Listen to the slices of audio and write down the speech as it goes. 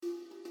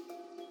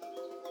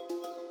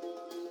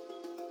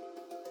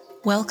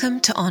Welcome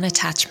to On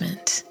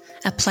Attachment,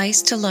 a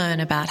place to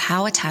learn about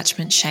how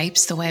attachment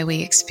shapes the way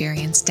we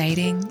experience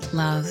dating,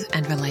 love,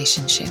 and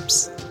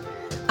relationships.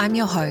 I'm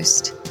your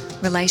host,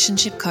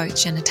 relationship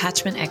coach and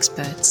attachment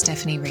expert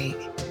Stephanie Reig,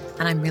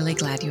 and I'm really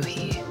glad you're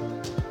here.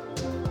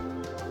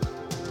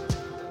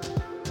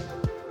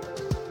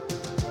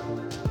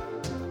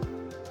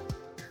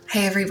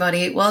 Hey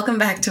everybody, welcome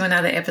back to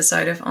another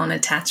episode of On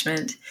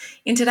Attachment.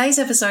 In today's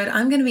episode,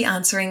 I'm going to be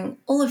answering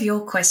all of your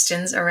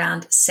questions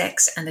around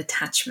sex and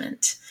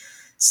attachment.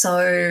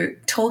 So,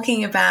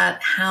 talking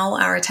about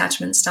how our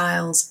attachment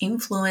styles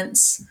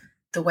influence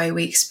the way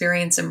we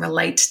experience and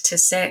relate to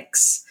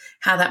sex,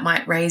 how that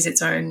might raise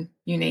its own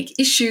unique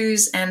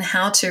issues, and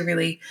how to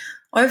really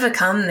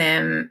overcome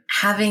them,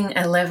 having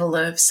a level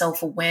of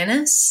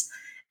self-awareness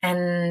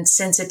and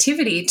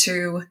sensitivity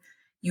to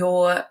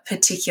your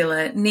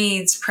particular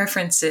needs,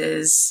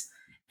 preferences,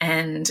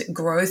 and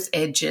growth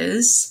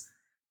edges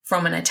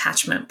from an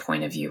attachment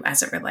point of view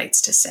as it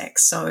relates to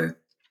sex. So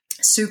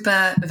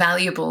super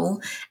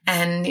valuable.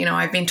 And,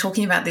 I've been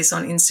talking about this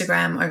on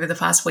Instagram over the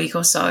past week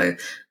or so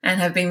and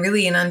have been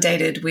really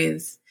inundated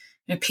with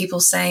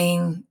people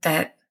saying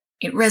that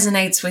it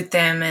resonates with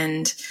them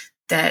and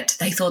that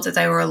they thought that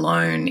they were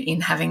alone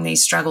in having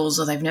these struggles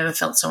or they've never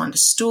felt so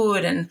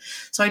understood. And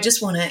so I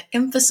just want to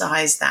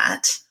emphasize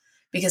that,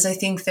 because I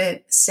think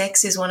that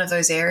sex is one of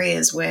those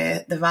areas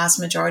where the vast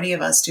majority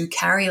of us do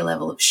carry a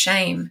level of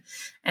shame.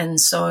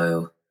 And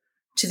so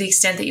to the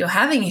extent that you're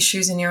having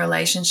issues in your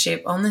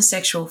relationship on the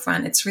sexual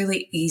front, it's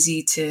really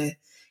easy to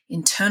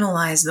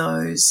internalize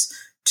those,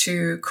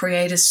 to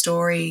create a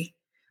story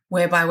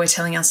whereby we're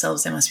telling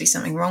ourselves there must be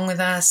something wrong with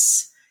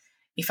us.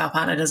 If our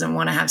partner doesn't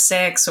want to have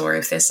sex, or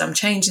if there's some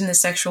change in the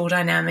sexual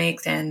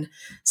dynamic, then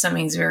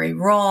something's very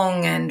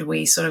wrong. And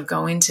we sort of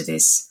go into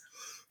this,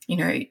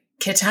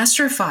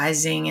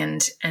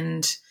 catastrophizing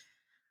and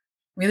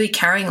really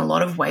carrying a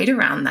lot of weight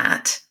around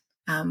that,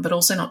 but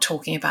also not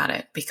talking about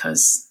it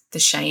because the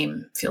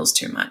shame feels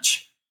too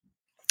much.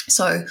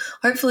 So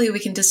hopefully we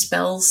can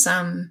dispel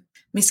some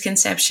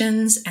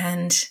misconceptions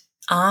and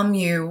arm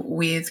you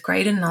with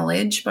greater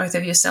knowledge, both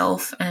of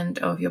yourself and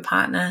of your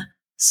partner,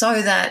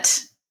 so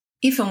that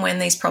if and when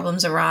these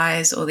problems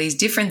arise or these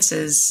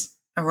differences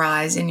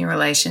arise in your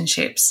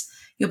relationships,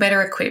 you're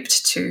better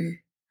equipped to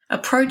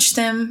approach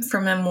them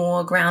from a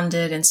more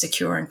grounded and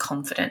secure and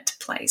confident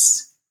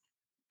place.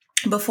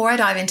 Before I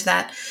dive into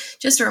that,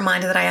 just a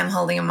reminder that I am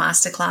holding a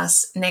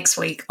masterclass next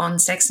week on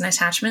sex and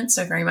attachment,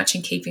 so very much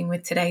in keeping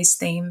with today's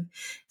theme.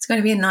 It's going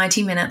to be a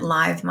 90-minute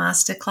live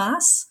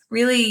masterclass,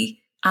 really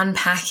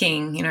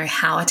unpacking,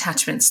 how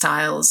attachment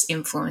styles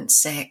influence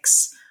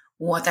sex,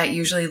 what that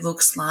usually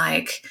looks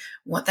like,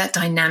 what that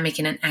dynamic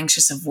in an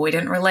anxious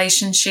avoidant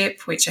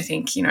relationship, which I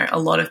think, a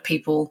lot of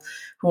people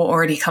who are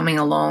already coming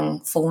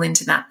along fall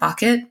into that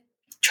bucket,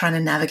 trying to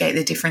navigate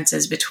the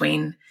differences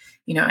between,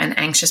 an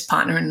anxious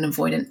partner and an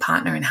avoidant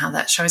partner and how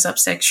that shows up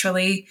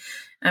sexually,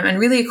 and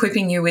really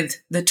equipping you with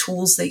the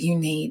tools that you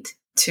need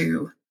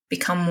to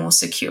become more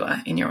secure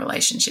in your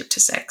relationship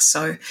to sex.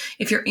 So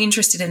if you're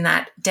interested in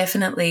that,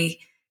 definitely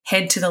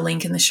head to the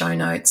link in the show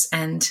notes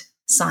and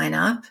sign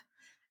up.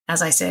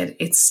 As I said,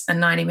 it's a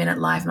 90-minute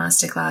live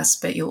masterclass,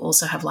 but you'll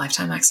also have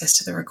lifetime access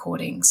to the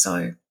recording.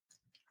 So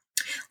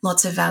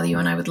lots of value,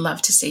 and I would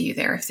love to see you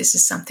there if this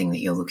is something that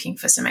you're looking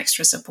for some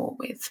extra support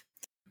with.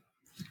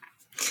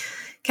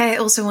 Okay, I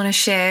also want to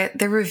share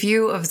the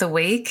review of the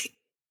week.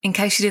 In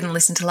case you didn't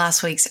listen to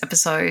last week's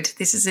episode,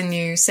 this is a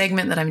new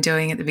segment that I'm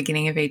doing at the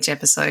beginning of each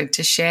episode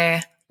to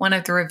share one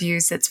of the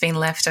reviews that's been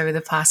left over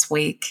the past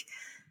week.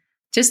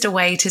 Just a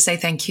way to say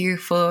thank you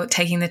for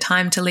taking the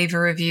time to leave a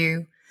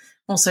review.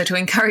 Also to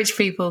encourage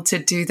people to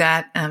do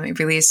that. It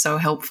really is so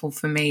helpful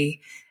for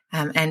me.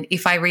 And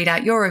if I read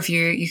out your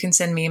review, you can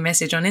send me a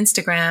message on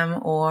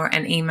Instagram or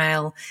an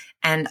email,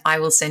 and I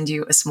will send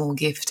you a small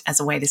gift as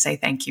a way to say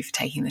thank you for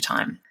taking the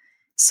time.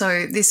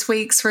 So this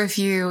week's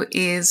review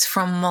is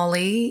from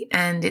Molly,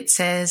 and it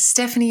says,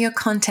 Stephanie, your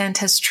content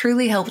has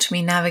truly helped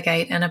me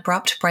navigate an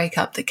abrupt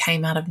breakup that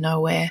came out of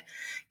nowhere.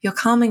 Your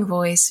calming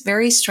voice,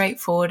 very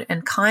straightforward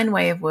and kind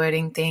way of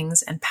wording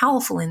things, and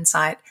powerful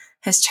insight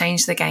has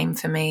changed the game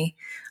for me.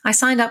 I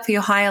signed up for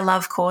your Higher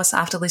Love course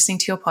after listening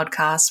to your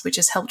podcast, which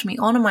has helped me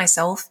honor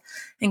myself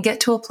and get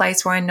to a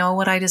place where I know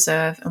what I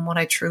deserve and what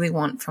I truly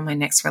want from my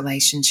next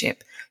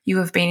relationship. You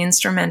have been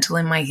instrumental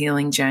in my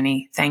healing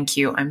journey. Thank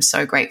you. I'm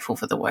so grateful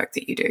for the work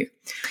that you do.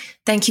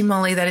 Thank you,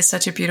 Molly. That is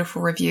such a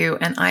beautiful review,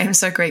 and I am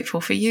so grateful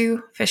for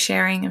you for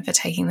sharing and for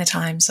taking the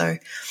time. So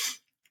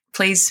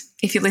please,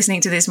 if you're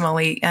listening to this,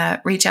 Molly,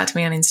 reach out to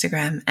me on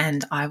Instagram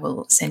and I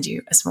will send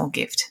you a small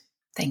gift.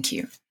 Thank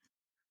you.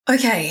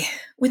 Okay,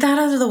 with that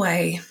out of the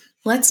way,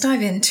 let's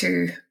dive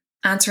into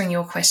answering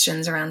your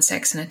questions around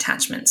sex and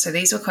attachment. So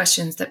these were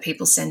questions that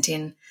people sent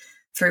in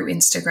through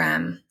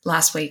Instagram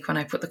last week when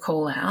I put the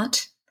call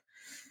out.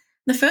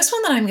 The first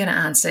one that I'm going to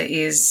answer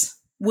is,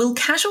 will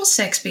casual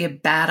sex be a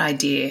bad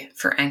idea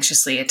for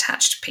anxiously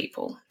attached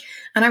people?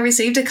 And I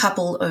received a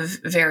couple of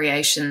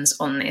variations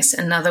on this.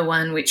 Another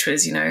one which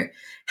was,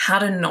 how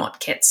to not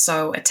get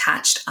so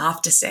attached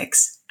after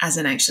sex as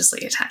an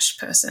anxiously attached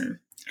person.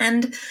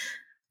 And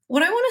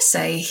what I want to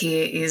say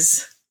here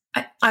is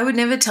I would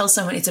never tell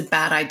someone it's a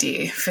bad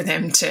idea for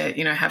them to,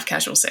 have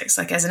casual sex.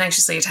 Like, as an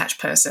anxiously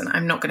attached person,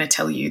 I'm not going to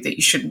tell you that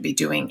you shouldn't be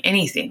doing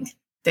anything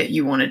that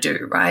you want to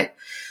do, right?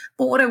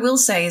 But what I will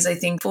say is I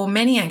think for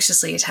many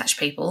anxiously attached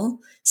people,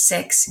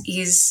 sex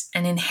is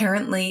an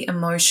inherently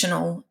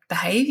emotional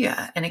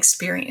behavior and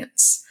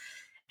experience.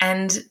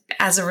 And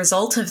as a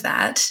result of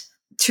that,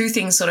 two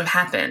things sort of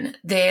happen.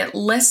 They're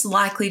less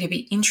likely to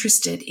be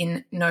interested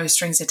in no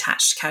strings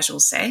attached casual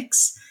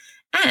sex.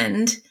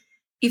 And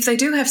if they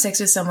do have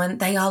sex with someone,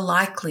 they are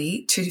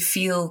likely to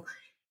feel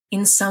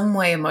in some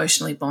way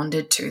emotionally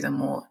bonded to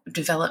them or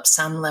develop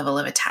some level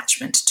of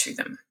attachment to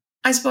them.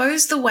 I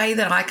suppose the way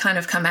that I kind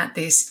of come at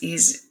this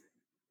is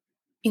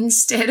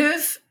instead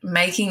of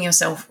making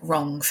yourself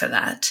wrong for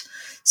that.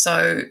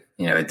 So,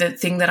 the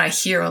thing that I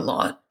hear a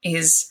lot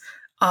is,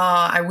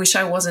 I wish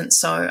I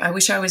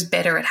was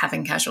better at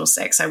having casual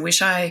sex. I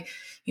wish I,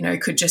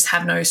 could just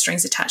have no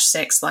strings attached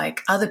sex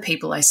like other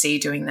people I see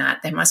doing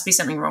that. There must be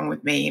something wrong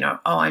with me.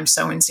 I'm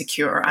so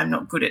insecure. I'm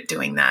not good at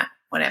doing that,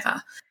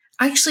 whatever.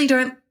 I actually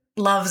don't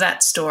love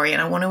that story.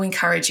 And I want to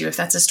encourage you, if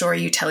that's a story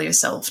you tell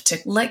yourself, to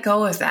let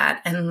go of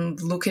that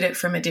and look at it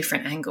from a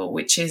different angle,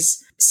 which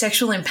is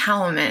sexual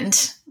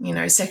empowerment,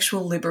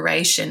 sexual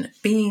liberation,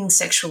 being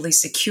sexually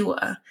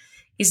secure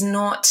is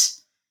not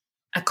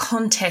a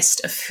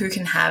contest of who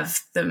can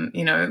have the,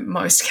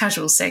 most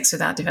casual sex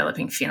without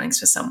developing feelings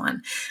for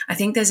someone. I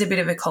think there's a bit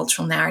of a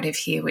cultural narrative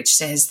here which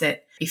says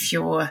that if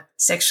you're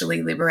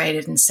sexually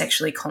liberated and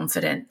sexually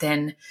confident,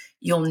 then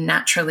you'll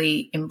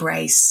naturally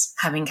embrace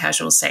having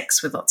casual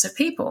sex with lots of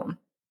people.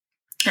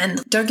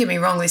 And don't get me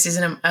wrong, this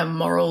isn't a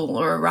moral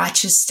or a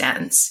righteous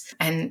stance.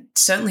 And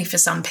certainly for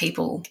some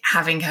people,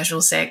 having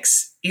casual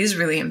sex is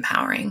really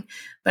empowering.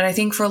 But I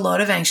think for a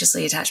lot of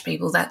anxiously attached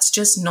people, that's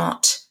just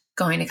not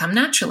going to come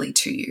naturally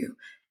to you.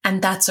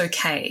 And that's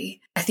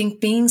okay. I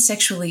think being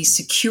sexually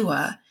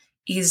secure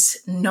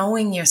is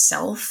knowing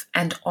yourself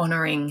and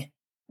honoring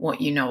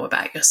what you know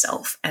about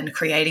yourself and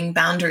creating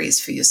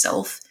boundaries for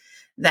yourself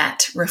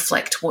that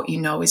reflect what you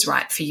know is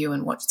right for you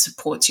and what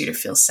supports you to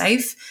feel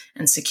safe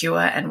and secure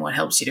and what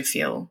helps you to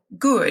feel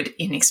good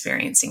in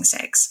experiencing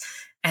sex.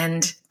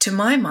 And to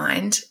my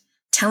mind,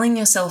 telling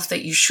yourself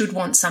that you should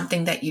want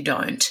something that you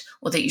don't,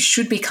 or that you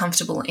should be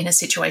comfortable in a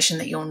situation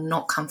that you're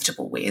not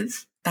comfortable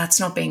with, that's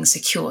not being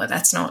secure.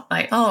 That's not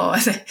like,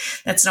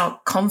 that's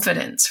not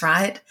confidence,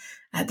 right?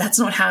 That's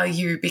not how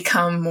you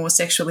become more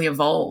sexually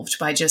evolved,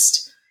 by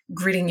just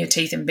gritting your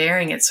teeth and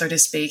bearing it, so to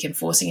speak, and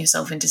forcing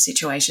yourself into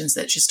situations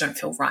that just don't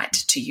feel right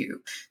to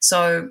you.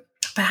 So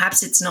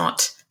perhaps it's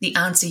not the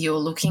answer you're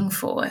looking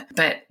for.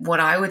 But what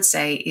I would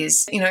say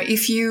is,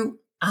 if you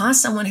are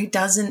someone who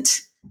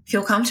doesn't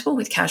feel comfortable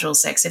with casual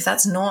sex, if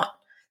that's not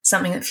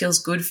something that feels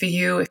good for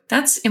you,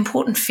 that's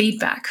important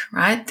feedback,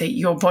 right? That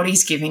your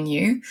body's giving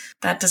you.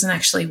 That doesn't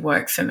actually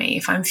work for me.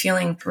 If I'm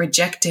feeling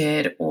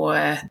rejected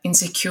or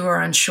insecure, or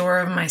unsure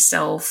of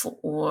myself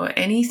or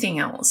anything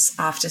else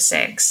after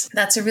sex,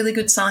 that's a really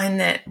good sign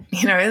that,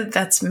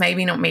 that's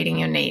maybe not meeting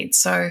your needs.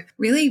 So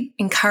really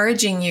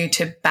encouraging you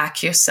to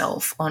back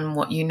yourself on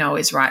what you know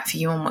is right for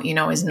you and what you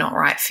know is not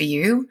right for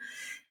you,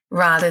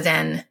 rather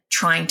than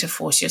trying to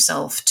force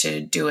yourself to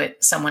do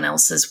it someone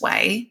else's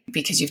way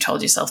because you've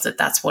told yourself that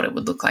that's what it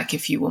would look like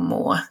if you were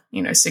more,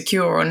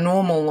 secure or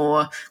normal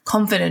or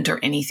confident or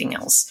anything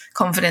else.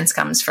 Confidence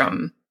comes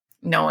from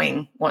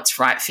knowing what's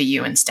right for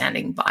you and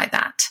standing by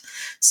that.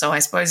 So I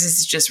suppose this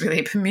is just really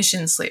a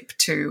permission slip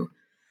to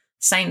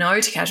say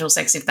no to casual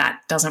sex if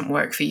that doesn't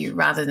work for you,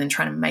 rather than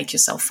trying to make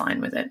yourself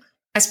fine with it.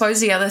 I suppose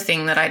the other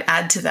thing that I'd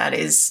add to that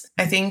is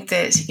I think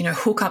that,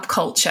 hookup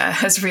culture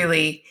has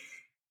really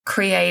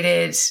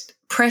created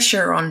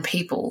pressure on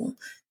people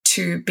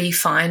to be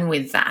fine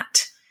with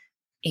that,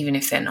 even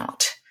if they're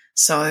not.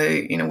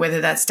 So, whether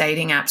that's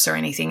dating apps or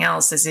anything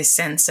else, there's this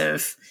sense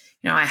of,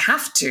 I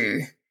have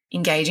to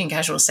engage in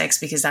casual sex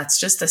because that's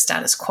just the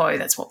status quo.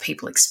 That's what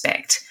people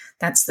expect.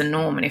 That's the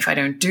norm. And if I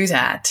don't do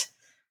that,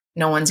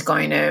 no one's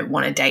going to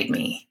want to date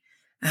me.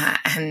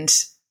 And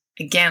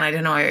again, I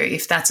don't know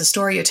if that's a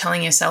story you're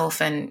telling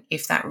yourself and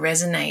if that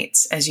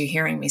resonates as you're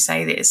hearing me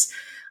say this.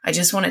 I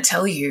just want to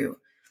tell you,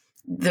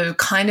 the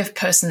kind of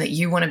person that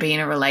you want to be in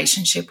a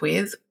relationship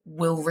with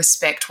will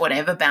respect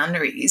whatever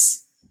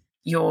boundaries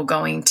you're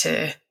going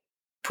to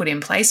put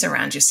in place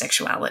around your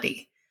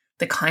sexuality.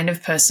 The kind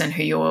of person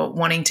who you're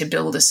wanting to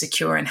build a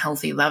secure and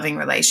healthy, loving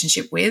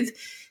relationship with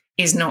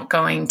is not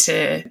going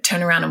to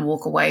turn around and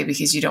walk away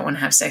because you don't want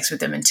to have sex with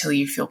them until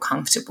you feel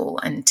comfortable,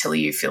 until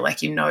you feel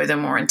like you know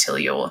them, or until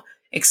you're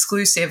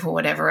exclusive or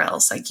whatever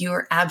else. Like, you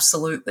are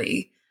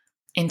absolutely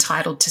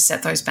entitled to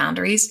set those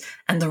boundaries,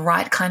 and the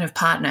right kind of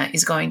partner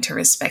is going to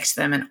respect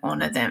them and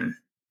honor them.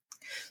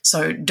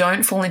 So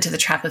don't fall into the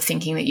trap of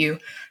thinking that you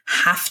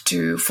have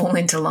to fall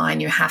into line,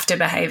 you have to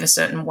behave a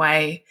certain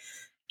way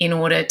in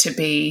order to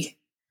be,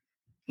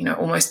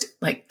 almost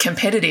like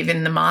competitive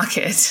in the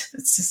market.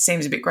 It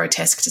seems a bit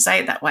grotesque to say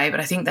it that way, but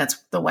I think that's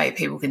the way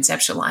people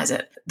conceptualize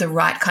it. The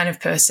right kind of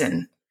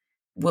person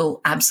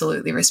will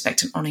absolutely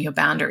respect and honor your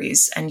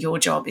boundaries. And your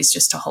job is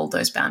just to hold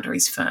those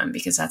boundaries firm,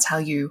 because that's how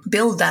you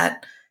build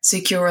that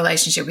secure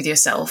relationship with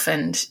yourself.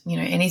 And,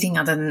 anything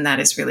other than that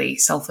is really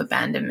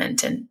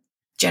self-abandonment and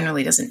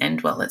generally doesn't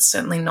end well. It's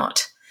certainly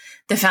not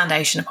the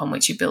foundation upon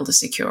which you build a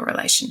secure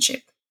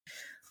relationship.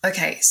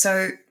 Okay,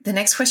 so the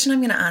next question I'm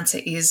going to answer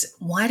is,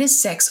 why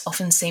does sex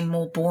often seem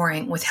more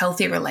boring with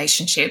healthy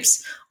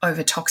relationships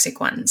over toxic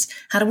ones?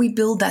 How do we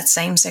build that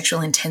same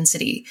sexual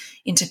intensity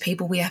into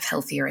people we have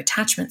healthier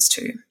attachments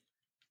to?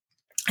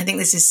 I think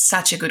this is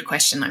such a good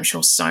question. I'm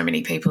sure so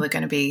many people are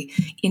going to be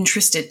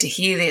interested to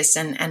hear this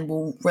and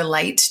will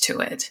relate to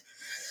it.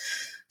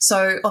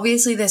 So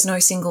obviously there's no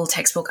single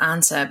textbook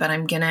answer, but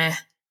I'm going to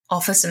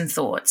offer some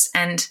thoughts.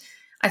 And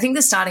I think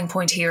the starting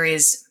point here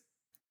is,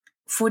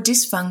 for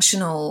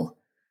dysfunctional,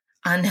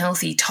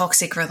 unhealthy,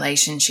 toxic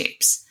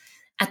relationships,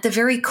 at the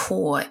very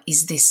core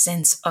is this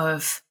sense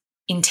of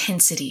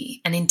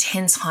intensity and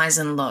intense highs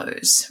and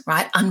lows,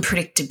 right?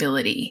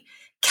 Unpredictability,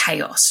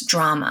 chaos,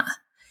 drama.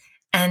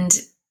 And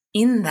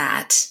in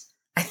that,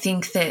 I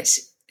think that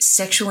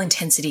sexual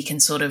intensity can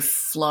sort of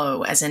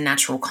flow as a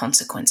natural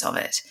consequence of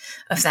it,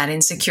 of that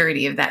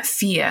insecurity, of that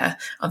fear,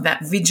 of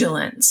that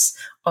vigilance,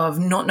 of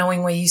not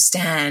knowing where you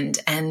stand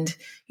and,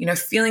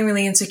 feeling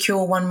really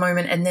insecure one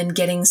moment and then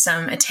getting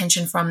some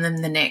attention from them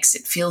the next.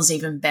 It feels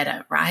even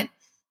better, right?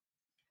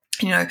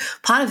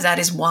 Part of that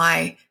is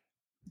why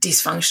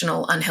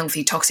dysfunctional,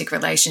 unhealthy, toxic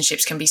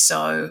relationships can be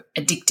so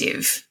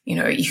addictive.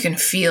 You can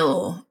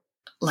feel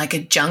like a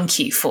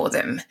junkie for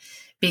them,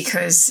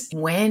 because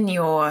when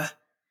you're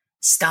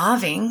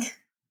starving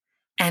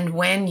and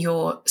when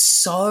you're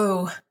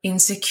so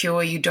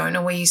insecure, you don't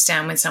know where you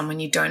stand with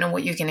someone, you don't know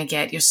what you're going to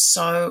get,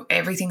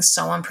 everything's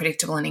so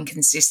unpredictable and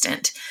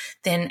inconsistent,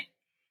 then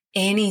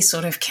any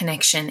sort of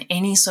connection,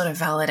 any sort of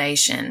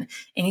validation,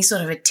 any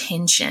sort of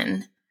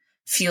attention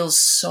feels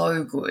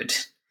so good,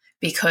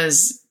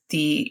 because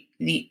the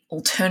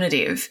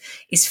alternative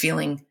is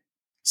feeling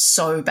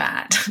so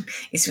bad,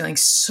 is feeling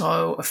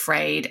so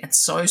afraid and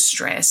so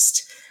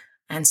stressed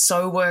and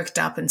so worked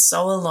up and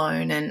so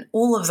alone and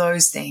all of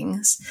those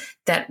things,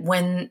 that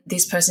when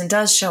this person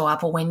does show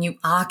up or when you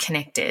are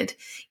connected,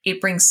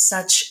 it brings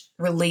such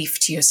relief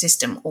to your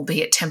system,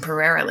 albeit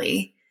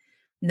temporarily,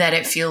 that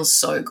it feels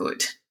so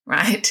good,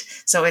 right?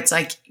 So it's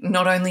like,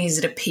 not only is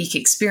it a peak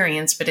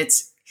experience, but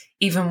it's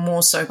even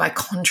more so by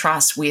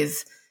contrast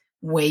with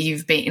where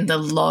you've been, the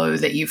low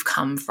that you've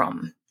come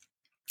from.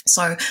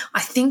 So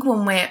I think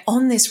when we're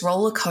on this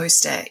roller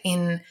coaster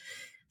in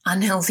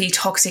unhealthy,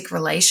 toxic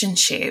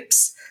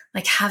relationships,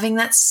 like having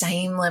that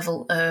same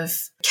level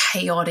of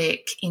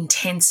chaotic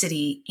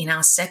intensity in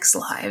our sex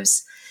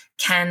lives,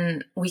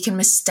 we can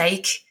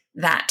mistake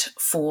that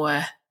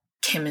for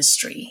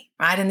chemistry,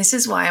 right? And this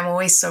is why I'm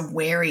always so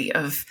wary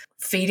of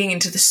feeding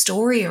into the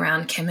story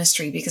around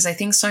chemistry, because I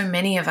think so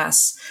many of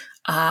us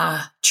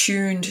are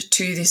tuned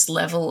to this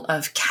level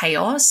of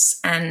chaos,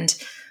 and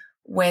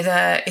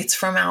whether it's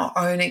from our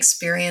own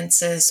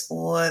experiences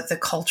or the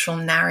cultural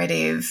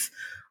narrative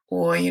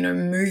or,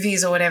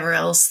 movies or whatever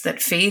else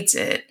that feeds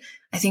it,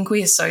 I think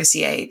we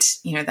associate,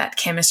 that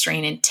chemistry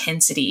and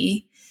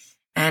intensity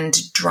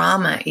and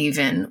drama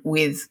even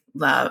with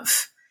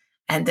love.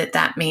 And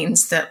that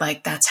means that,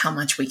 like, that's how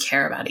much we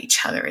care about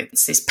each other.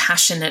 It's this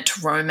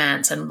passionate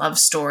romance and love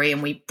story,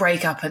 and we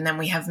break up and then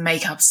we have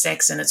make-up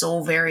sex and it's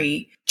all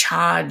very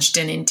charged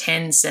and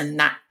intense, and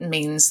that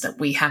means that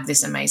we have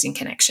this amazing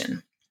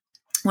connection.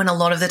 When a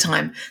lot of the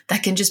time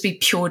that can just be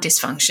pure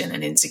dysfunction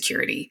and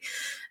insecurity.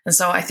 And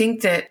so I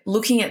think that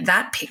looking at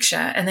that picture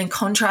and then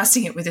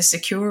contrasting it with a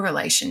secure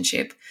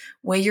relationship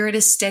where you're at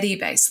a steady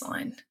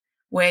baseline,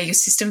 where your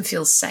system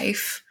feels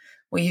safe,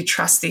 where you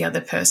trust the other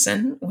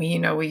person, where you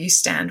know where you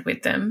stand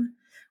with them,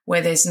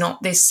 where there's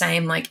not this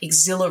same like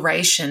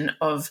exhilaration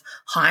of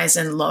highs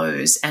and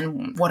lows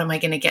and what am I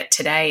going to get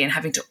today, and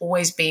having to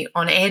always be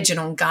on edge and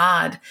on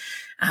guard,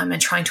 and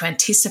trying to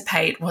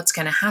anticipate what's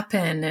going to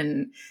happen.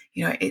 And,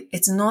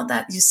 it's not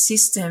that your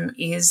system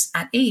is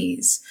at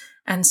ease.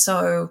 And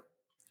so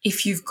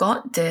if you've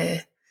got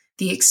the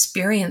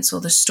experience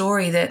or the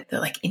story that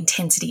like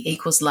intensity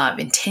equals love,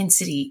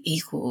 intensity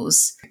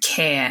equals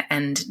care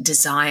and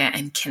desire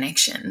and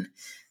connection,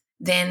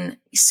 then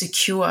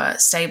secure,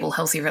 stable,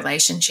 healthy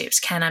relationships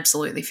can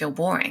absolutely feel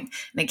boring.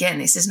 And again,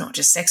 this is not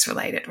just sex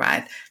related,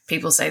 right?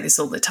 People say this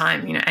all the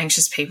time.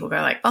 Anxious people go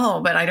like,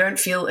 oh, but I don't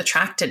feel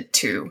attracted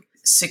to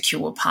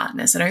secure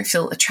partners. I don't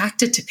feel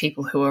attracted to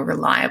people who are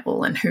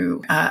reliable and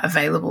who are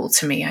available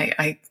to me.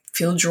 I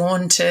feel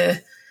drawn to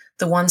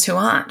the ones who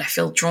aren't. I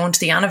feel drawn to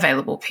the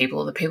unavailable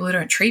people, the people who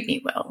don't treat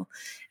me well.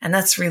 And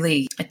that's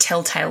really a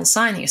telltale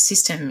sign your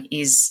system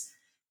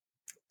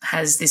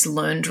has this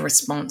learned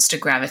response to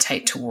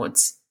gravitate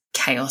towards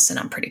chaos and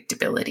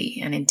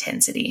unpredictability and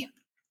intensity.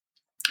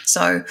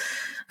 So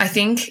I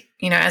think,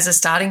 as a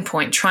starting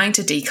point, trying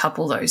to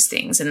decouple those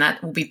things, and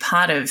that will be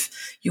part of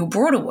your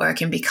broader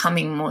work in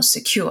becoming more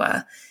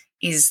secure,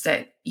 is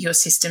that your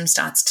system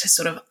starts to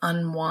sort of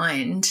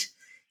unwind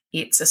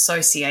its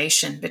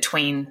association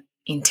between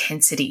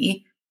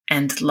intensity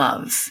and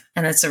love.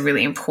 And that's a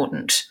really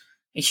important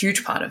a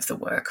huge part of the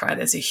work, right?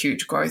 There's a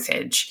huge growth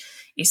edge,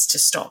 is to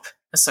stop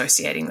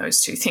associating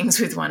those two things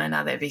with one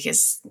another,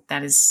 because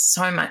that is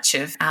so much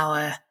of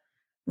our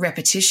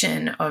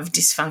repetition of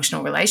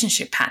dysfunctional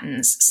relationship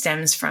patterns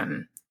stems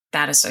from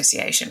that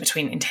association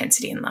between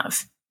intensity and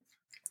love.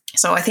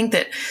 So I think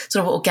that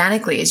sort of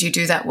organically, as you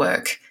do that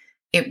work,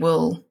 it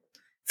will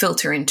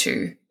filter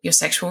into your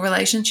sexual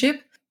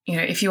relationship.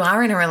 If you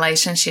are in a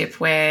relationship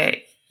where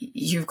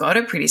you've got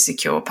a pretty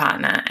secure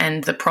partner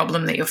and the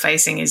problem that you're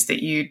facing is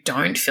that you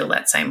don't feel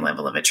that same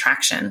level of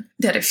attraction,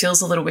 that it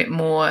feels a little bit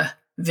more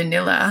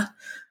vanilla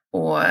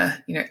or,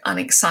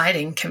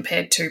 unexciting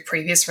compared to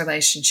previous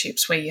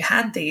relationships where you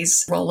had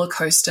these roller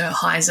coaster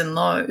highs and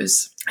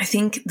lows. I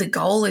think the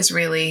goal is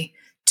really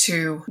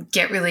to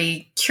get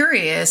really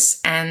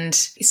curious and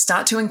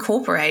start to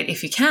incorporate,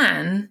 if you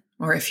can,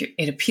 or if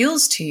it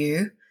appeals to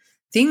you,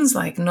 things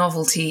like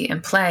novelty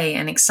and play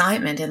and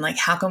excitement, and like,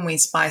 how can we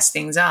spice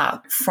things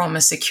up from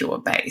a secure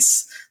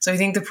base? So I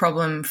think the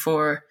problem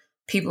for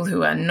people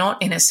who are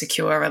not in a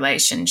secure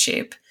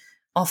relationship,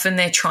 often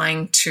they're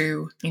trying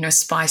to,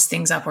 spice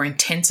things up or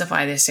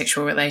intensify their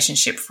sexual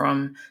relationship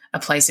from a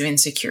place of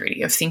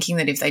insecurity, of thinking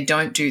that if they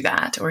don't do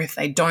that, or if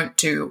they don't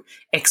do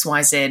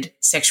XYZ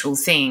sexual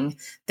thing,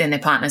 then their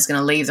partner's going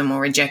to leave them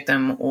or reject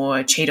them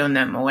or cheat on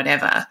them or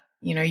whatever.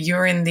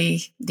 You're in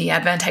the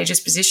advantageous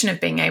position of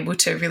being able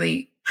to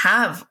really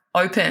have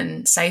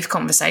open, safe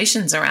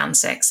conversations around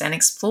sex and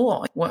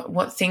explore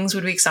what things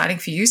would be exciting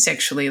for you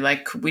sexually.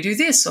 Like, could we do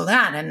this or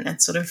that?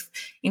 And sort of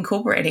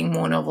incorporating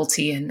more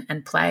novelty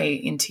and play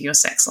into your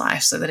sex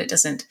life so that it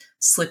doesn't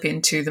slip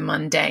into the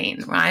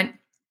mundane, right?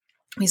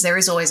 Because there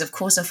is always, of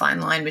course, a fine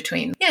line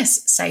between,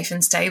 yes, safe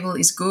and stable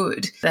is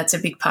good. That's a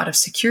big part of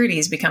security,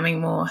 is becoming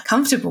more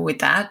comfortable with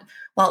that,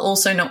 while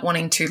also not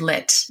wanting to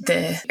let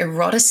the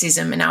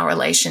eroticism in our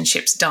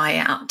relationships die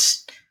out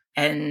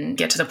and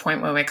get to the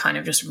point where we're kind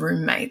of just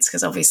roommates,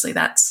 because obviously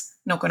that's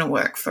not going to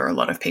work for a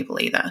lot of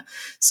people either.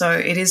 So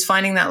it is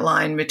finding that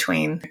line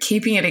between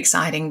keeping it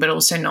exciting but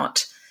also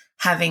not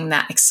having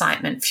that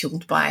excitement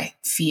fueled by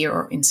fear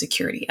or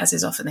insecurity, as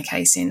is often the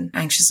case in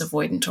anxious,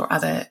 avoidant, or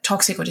other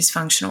toxic or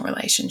dysfunctional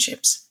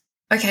relationships.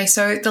 Okay,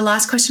 so the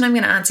last question I'm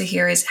going to answer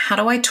here is, how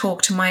do I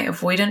talk to my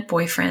avoidant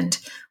boyfriend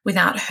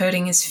without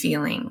hurting his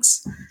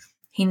feelings?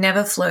 He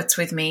never flirts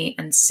with me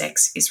and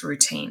sex is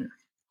routine.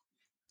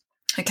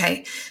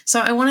 Okay, so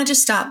I want to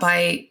just start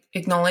by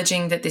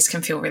acknowledging that this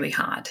can feel really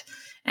hard.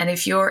 And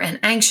if you're an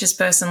anxious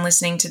person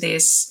listening to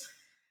this,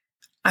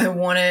 I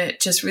want to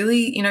just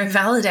really,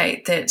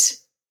 validate that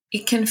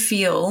it can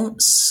feel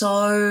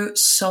so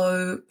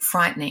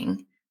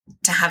frightening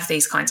to have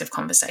these kinds of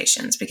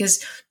conversations,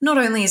 because not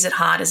only is it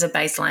hard as a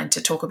baseline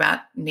to talk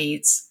about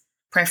needs,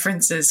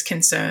 preferences,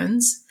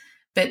 concerns,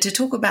 but to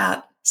talk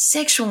about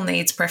sexual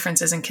needs,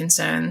 preferences, and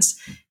concerns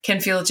can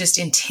feel just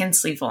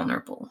intensely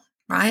vulnerable,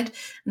 right?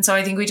 And so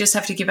I think we just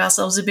have to give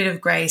ourselves a bit of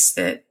grace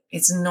that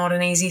it's not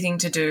an easy thing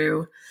to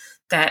do,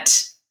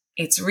 that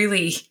it's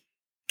really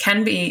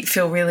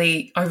feel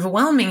really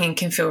overwhelming and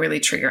can feel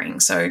really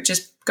triggering. So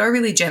just go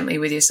really gently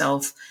with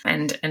yourself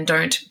and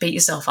don't beat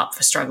yourself up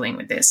for struggling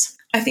with this.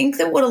 I think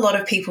that what a lot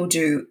of people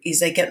do is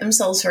they get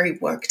themselves very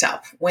worked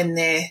up when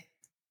they're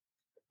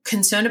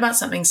concerned about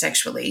something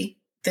sexually.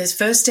 The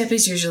first step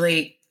is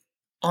usually,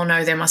 oh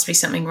no, there must be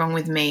something wrong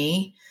with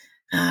me.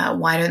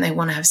 Why don't they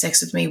want to have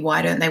sex with me?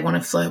 Why don't they want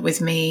to flirt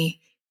with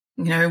me?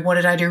 What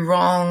did I do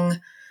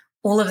wrong?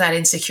 All of that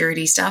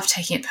insecurity stuff,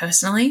 taking it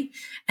personally.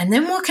 And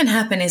then what can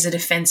happen is a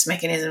defense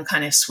mechanism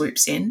kind of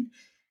swoops in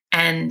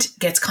and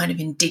gets kind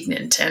of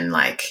indignant and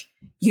like,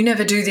 you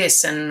never do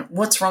this and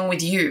what's wrong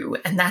with you?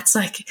 And that's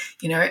like,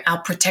 our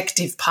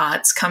protective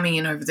parts coming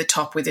in over the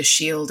top with a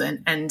shield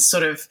and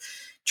sort of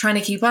trying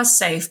to keep us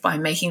safe by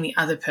making the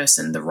other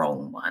person the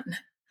wrong one,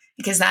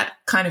 because that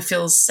kind of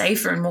feels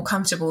safer and more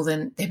comfortable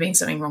than there being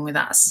something wrong with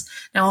us.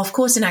 Now, of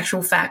course, in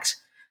actual fact,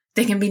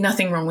 there can be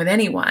nothing wrong with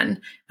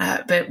anyone.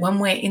 But when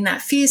we're in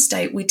that fear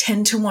state, we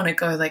tend to want to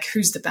go like,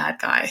 who's the bad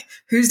guy?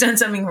 Who's done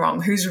something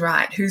wrong? Who's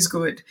right? Who's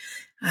good?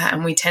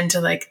 And we tend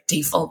to like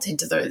default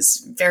into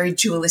those very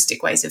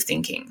dualistic ways of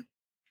thinking.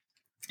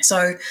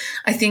 So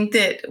I think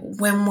that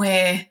when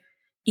we're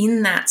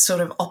in that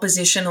sort of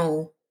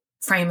oppositional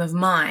frame of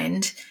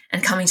mind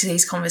and coming to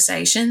these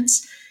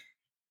conversations,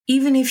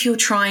 even if you're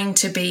trying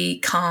to be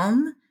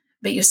calm,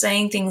 but you're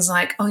saying things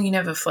like, oh, you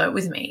never flirt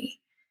with me,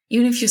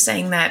 even if you're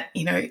saying that,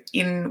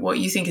 in what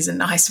you think is a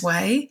nice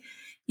way,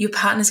 your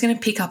partner's going to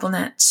pick up on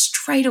that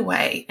straight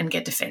away and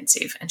get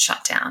defensive and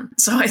shut down.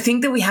 So I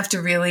think that we have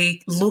to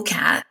really look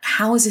at,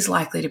 how is this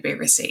likely to be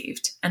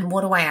received and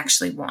what do I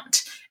actually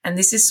want? And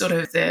this is sort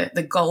of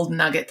the gold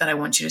nugget that I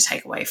want you to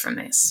take away from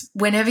this.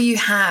 Whenever you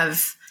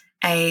have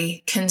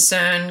a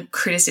concern,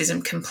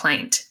 criticism,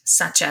 complaint,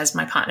 such as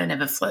my partner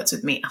never flirts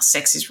with me, our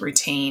sex is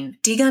routine,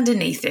 dig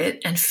underneath it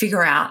and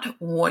figure out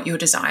what your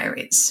desire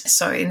is.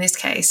 So in this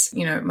case,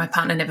 my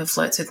partner never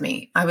flirts with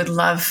me. I would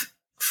love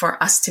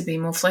for us to be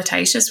more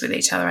flirtatious with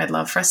each other. I'd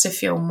love for us to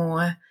feel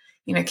more,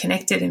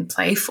 connected and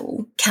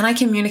playful. Can I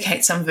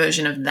communicate some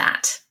version of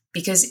that?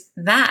 Because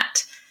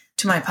that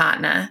to my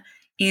partner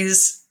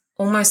is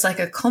almost like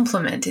a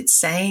compliment. It's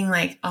saying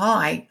like,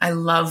 oh, I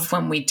love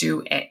when we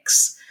do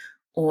X,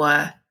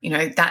 or,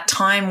 that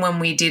time when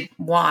we did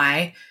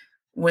Y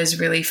was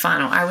really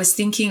fun. Or I was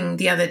thinking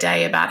the other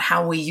day about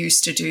how we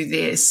used to do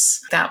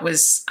this. That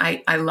was,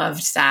 I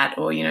loved that.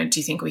 Or, do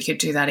you think we could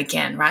do that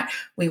again, right?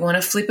 We want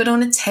to flip it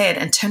on its head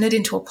and turn it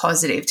into a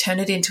positive, turn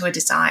it into a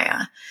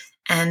desire,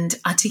 and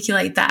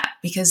articulate that,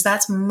 because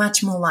that's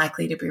much more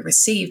likely to be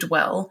received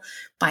well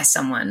by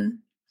someone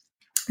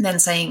than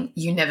saying,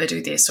 you never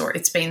do this, or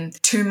it's been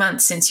 2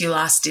 months since you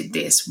last did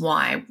this.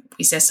 Why?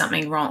 Is there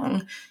something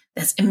wrong?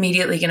 That's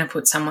immediately going to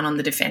put someone on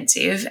the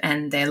defensive,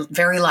 and they're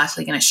very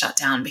likely going to shut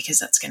down, because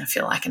that's going to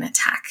feel like an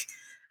attack.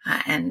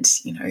 And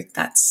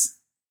that's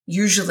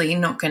usually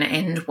not going to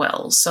end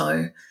well.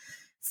 So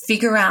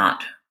figure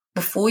out,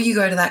 before you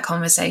go to that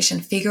conversation,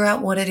 figure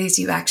out what it is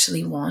you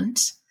actually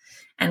want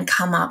and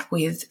come up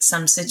with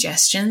some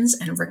suggestions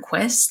and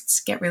requests.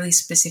 Get really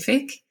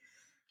specific,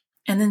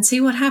 and then see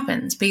what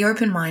happens. Be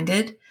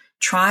open-minded.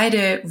 Try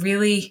to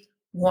really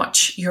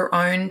watch your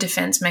own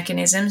defense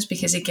mechanisms,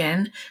 because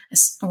again,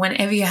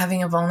 whenever you're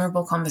having a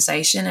vulnerable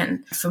conversation,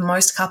 and for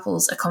most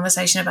couples, a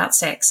conversation about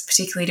sex,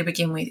 particularly to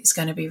begin with, is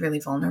going to be really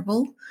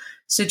vulnerable.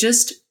 So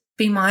just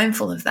be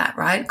mindful of that,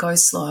 right? Go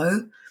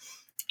slow.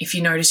 If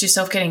you notice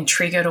yourself getting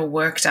triggered or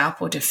worked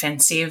up or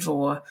defensive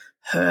or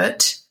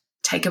hurt,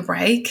 take a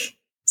break,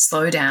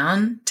 slow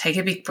down, take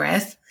a big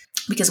breath,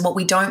 because what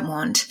we don't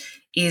want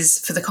is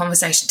for the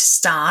conversation to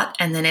start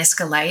and then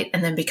escalate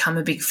and then become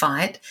a big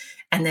fight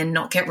and then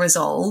not get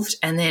resolved.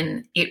 And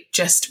then it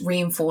just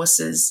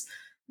reinforces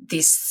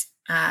this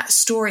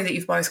story that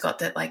you've both got,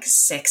 that like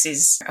sex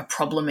is a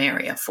problem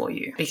area for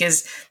you,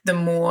 because the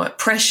more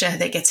pressure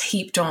that gets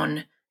heaped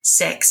on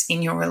sex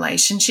in your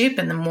relationship,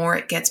 and the more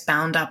it gets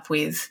bound up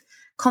with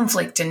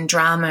conflict and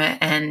drama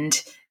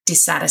and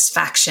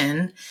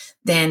dissatisfaction,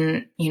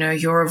 then,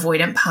 your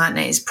avoidant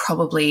partner is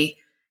probably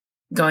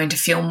going to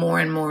feel more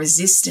and more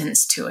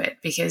resistance to it,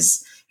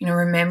 because,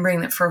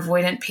 remembering that for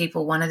avoidant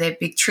people, one of their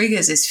big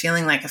triggers is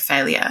feeling like a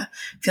failure,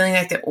 feeling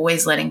like they're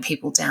always letting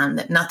people down,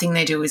 that nothing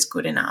they do is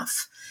good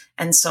enough.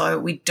 And so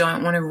we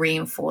don't want to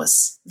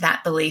reinforce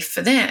that belief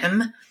for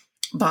them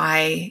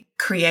by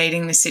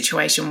creating the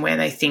situation where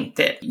they think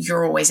that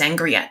you're always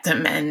angry at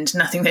them and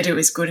nothing they do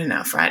is good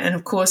enough, right? And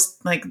of course,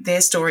 like, their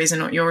stories are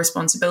not your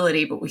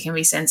responsibility, but we can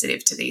be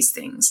sensitive to these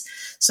things.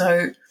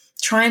 So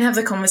try and have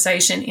the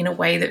conversation in a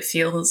way that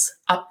feels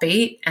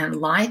upbeat and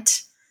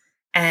light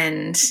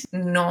and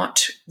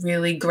not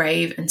really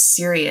grave and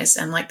serious,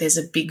 and like there's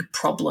a big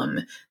problem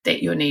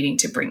that you're needing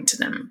to bring to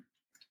them.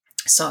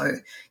 So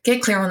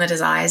get clear on the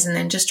desires, and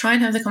then just try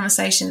and have the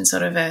conversation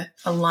sort of a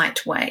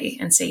light way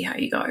and see how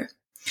you go.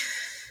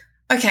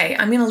 Okay,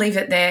 I'm going to leave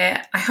it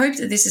there. I hope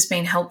that this has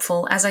been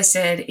helpful. As I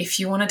said, if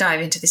you want to dive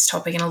into this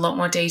topic in a lot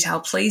more detail,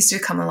 please do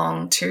come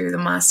along to the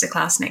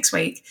masterclass next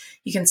week.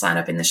 You can sign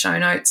up in the show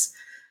notes.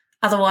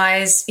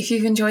 Otherwise, if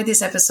you've enjoyed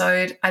this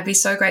episode, I'd be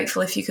so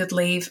grateful if you could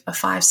leave a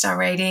 5-star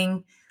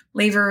rating,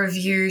 leave a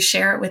review,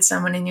 share it with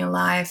someone in your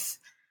life.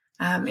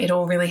 It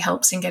all really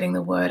helps in getting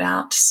the word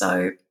out.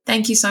 So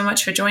thank you so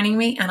much for joining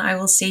me, and I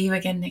will see you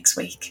again next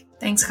week.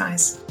 Thanks,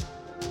 guys.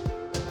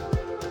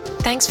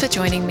 Thanks for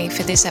joining me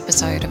for this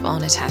episode of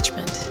On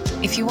Attachment.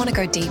 If you want to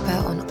go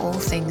deeper on all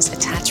things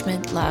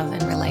attachment, love,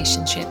 and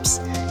relationships,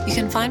 you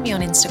can find me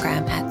on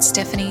Instagram at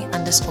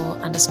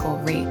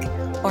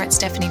Stephanie__Rig or at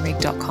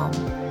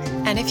stephanierig.com.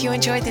 And if you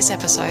enjoyed this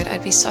episode,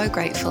 I'd be so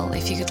grateful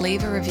if you could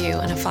leave a review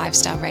and a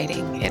 5-star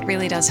rating. It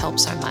really does help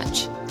so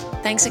much.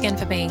 Thanks again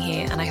for being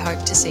here, and I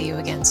hope to see you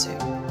again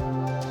soon.